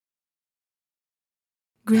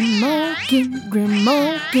Grimalkin,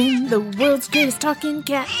 Grimalkin, the world's greatest talking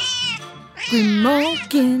cat.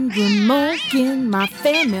 Grimalkin, Grimalkin, my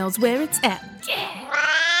fan mail's where it's at.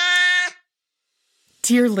 Yeah.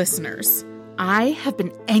 Dear listeners, I have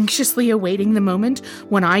been anxiously awaiting the moment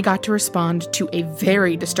when I got to respond to a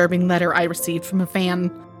very disturbing letter I received from a fan.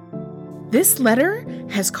 This letter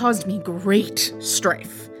has caused me great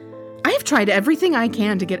strife. I have tried everything I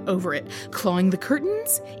can to get over it, clawing the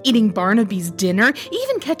curtains, eating Barnaby's dinner,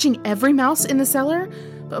 even catching every mouse in the cellar,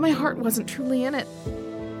 but my heart wasn't truly in it.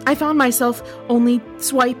 I found myself only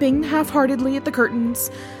swiping half-heartedly at the curtains.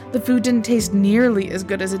 The food didn't taste nearly as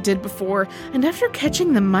good as it did before, and after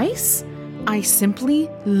catching the mice, I simply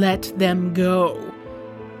let them go.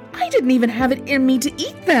 I didn't even have it in me to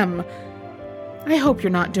eat them. I hope you're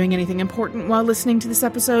not doing anything important while listening to this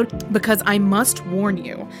episode, because I must warn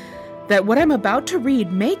you that what I'm about to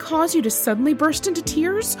read may cause you to suddenly burst into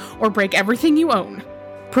tears or break everything you own.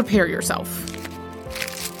 Prepare yourself.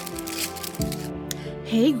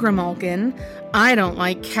 Hey, Grimalkin. I don't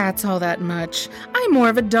like cats all that much. I'm more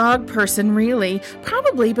of a dog person, really.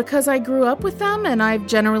 Probably because I grew up with them and I've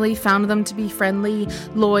generally found them to be friendly,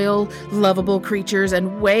 loyal, lovable creatures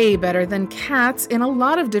and way better than cats in a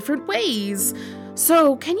lot of different ways.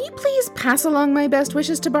 So, can you please pass along my best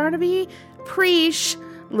wishes to Barnaby? Preesh,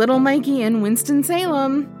 Little Mikey in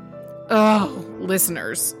Winston-Salem. Oh,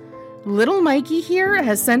 listeners. Little Mikey here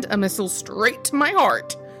has sent a missile straight to my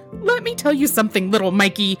heart. Let me tell you something, Little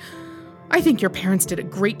Mikey. I think your parents did a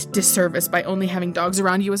great disservice by only having dogs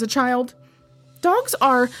around you as a child. Dogs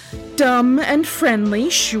are dumb and friendly,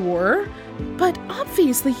 sure, but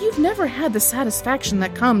obviously you've never had the satisfaction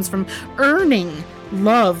that comes from earning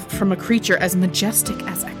love from a creature as majestic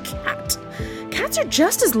as a cat. Cats are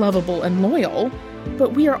just as lovable and loyal,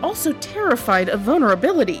 but we are also terrified of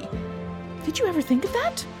vulnerability. Did you ever think of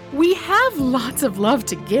that? We have lots of love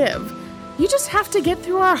to give. You just have to get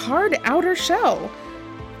through our hard outer shell.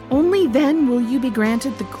 Only then will you be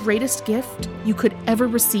granted the greatest gift you could ever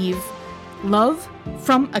receive. Love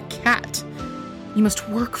from a cat. You must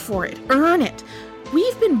work for it, earn it.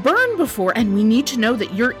 We've been burned before, and we need to know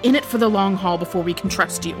that you're in it for the long haul before we can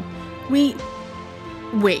trust you.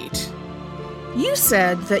 Wait. You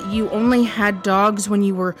said that you only had dogs when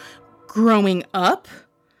you were growing up?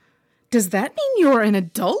 Does that mean you're an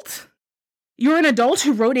adult? You're an adult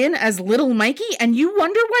who wrote in as Little Mikey, and you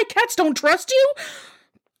wonder why cats don't trust you?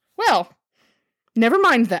 Well, never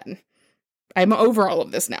mind then. I'm over all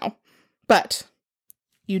of this now. But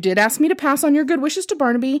you did ask me to pass on your good wishes to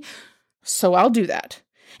Barnaby, so I'll do that.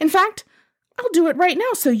 In fact, I'll do it right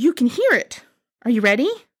now so you can hear it. Are you ready?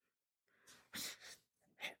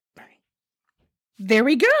 There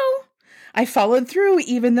we go. I followed through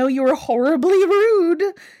even though you were horribly rude.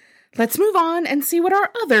 Let's move on and see what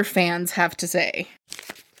our other fans have to say.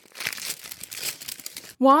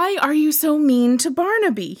 Why are you so mean to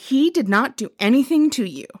Barnaby? He did not do anything to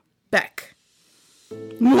you. Beck.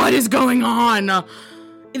 What is going on?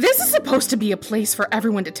 This is supposed to be a place for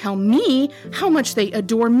everyone to tell me how much they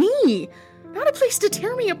adore me, not a place to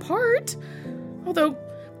tear me apart. Although,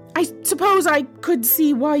 I suppose I could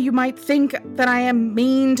see why you might think that I am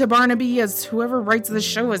mean to Barnaby, as whoever writes this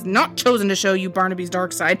show has not chosen to show you Barnaby's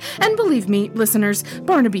dark side. And believe me, listeners,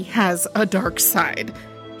 Barnaby has a dark side.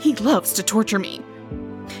 He loves to torture me.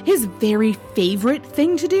 His very favorite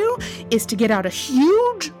thing to do is to get out a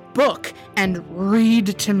huge book and read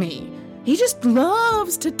to me. He just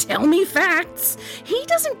loves to tell me facts. He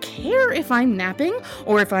doesn't care if I'm napping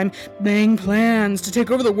or if I'm laying plans to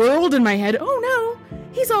take over the world in my head. Oh no,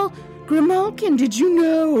 he's all, Grimalkin, did you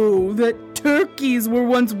know that turkeys were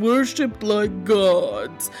once worshipped like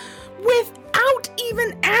gods? Without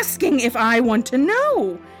even asking if I want to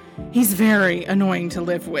know. He's very annoying to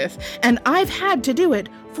live with, and I've had to do it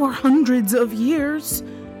for hundreds of years.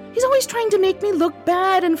 He's always trying to make me look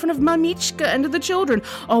bad in front of Mamichka and the children,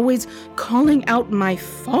 always calling out my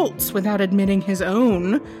faults without admitting his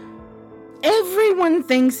own. Everyone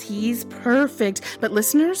thinks he's perfect, but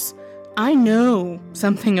listeners, I know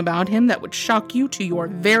something about him that would shock you to your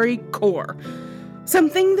very core.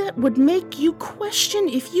 Something that would make you question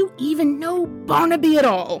if you even know Barnaby at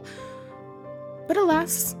all. But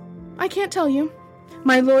alas, I can't tell you.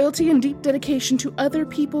 My loyalty and deep dedication to other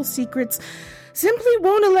people's secrets simply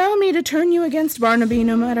won't allow me to turn you against Barnaby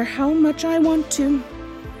no matter how much I want to.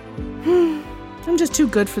 I'm just too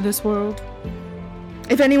good for this world.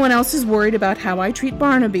 If anyone else is worried about how I treat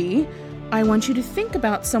Barnaby, I want you to think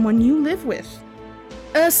about someone you live with.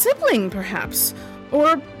 A sibling, perhaps.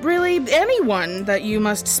 Or really anyone that you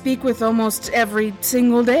must speak with almost every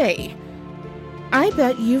single day. I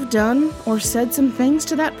bet you've done or said some things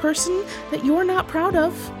to that person that you're not proud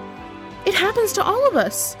of. It happens to all of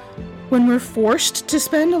us. When we're forced to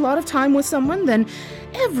spend a lot of time with someone, then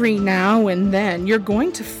every now and then you're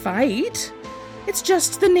going to fight. It's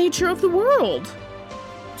just the nature of the world.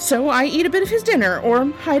 So I eat a bit of his dinner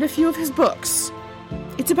or hide a few of his books.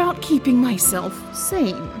 It's about keeping myself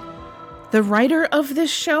sane. The writer of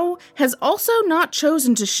this show has also not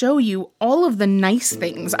chosen to show you all of the nice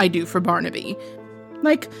things I do for Barnaby.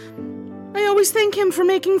 Like, I always thank him for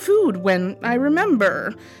making food when I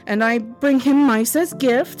remember, and I bring him mice as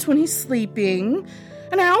gifts when he's sleeping,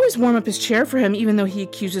 and I always warm up his chair for him even though he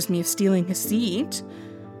accuses me of stealing his seat.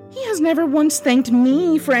 He has never once thanked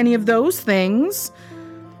me for any of those things.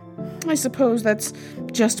 I suppose that's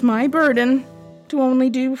just my burden, to only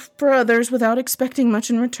do for others without expecting much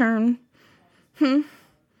in return.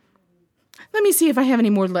 Let me see if I have any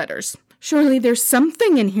more letters. Surely there's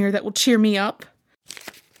something in here that will cheer me up.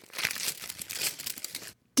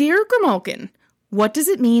 Dear Grimalkin, what does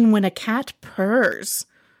it mean when a cat purrs?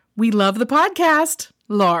 We love the podcast,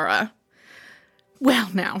 Laura. Well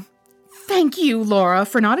now, thank you, Laura,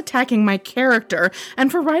 for not attacking my character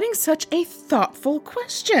and for writing such a thoughtful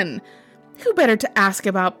question. Who better to ask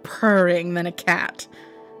about purring than a cat?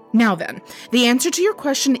 Now then, the answer to your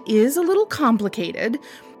question is a little complicated.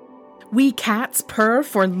 We cats purr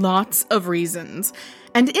for lots of reasons,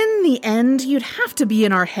 and in the end, you'd have to be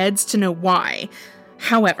in our heads to know why.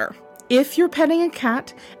 However, if you're petting a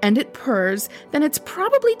cat and it purrs, then it's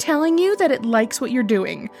probably telling you that it likes what you're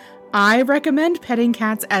doing. I recommend petting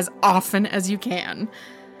cats as often as you can.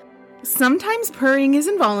 Sometimes purring is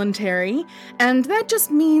involuntary, and that just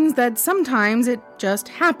means that sometimes it just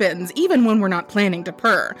happens, even when we're not planning to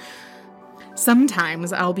purr.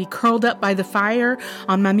 Sometimes I'll be curled up by the fire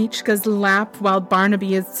on Mamichka's lap while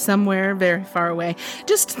Barnaby is somewhere very far away,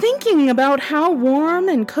 just thinking about how warm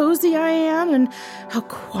and cozy I am and how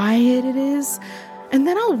quiet it is, and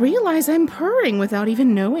then I'll realize I'm purring without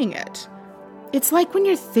even knowing it. It's like when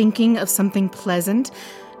you're thinking of something pleasant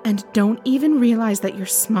and don't even realize that you're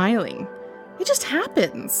smiling. It just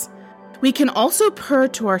happens. We can also purr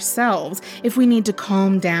to ourselves if we need to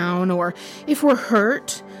calm down or if we're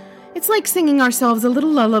hurt. It's like singing ourselves a little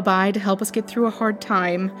lullaby to help us get through a hard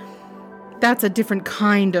time. That's a different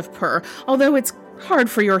kind of purr, although it's hard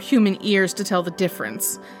for your human ears to tell the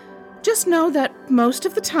difference. Just know that most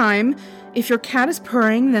of the time, if your cat is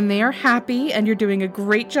purring, then they are happy and you're doing a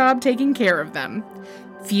great job taking care of them.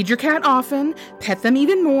 Feed your cat often, pet them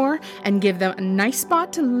even more, and give them a nice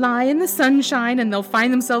spot to lie in the sunshine and they'll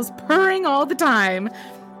find themselves purring all the time.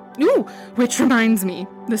 Ooh, which reminds me,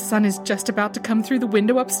 the sun is just about to come through the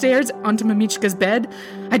window upstairs onto Mamichka's bed.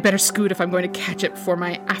 I'd better scoot if I'm going to catch it before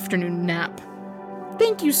my afternoon nap.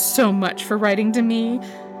 Thank you so much for writing to me.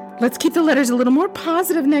 Let's keep the letters a little more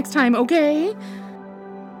positive next time, okay?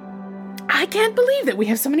 I can't believe that we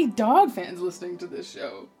have so many dog fans listening to this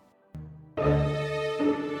show.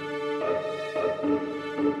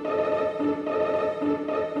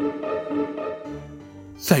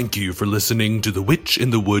 Thank you for listening to the Witch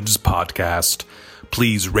in the Woods podcast.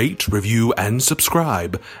 Please rate, review, and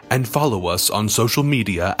subscribe, and follow us on social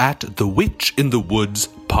media at The Witch in the Woods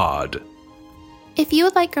Pod. If you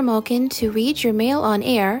would like Grimalkin to read your mail on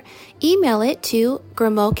air, email it to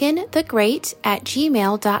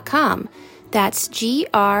grimalkinthegreat@gmail.com. That's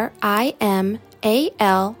GRIMALKIN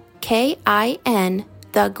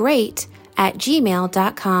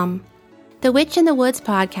thegreat@gmail.com. The Witch in the Woods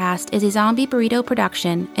podcast is a Zombie Burrito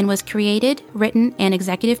production and was created, written, and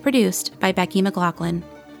executive produced by Becky McLaughlin.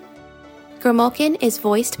 Grimalkin is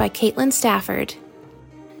voiced by Caitlin Stafford.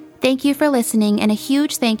 Thank you for listening, and a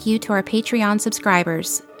huge thank you to our Patreon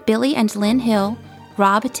subscribers, Billy and Lynn Hill,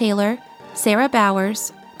 Rob Taylor, Sarah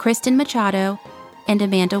Bowers, Kristen Machado, and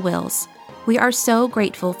Amanda Wills. We are so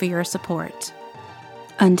grateful for your support.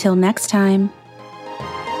 Until next time.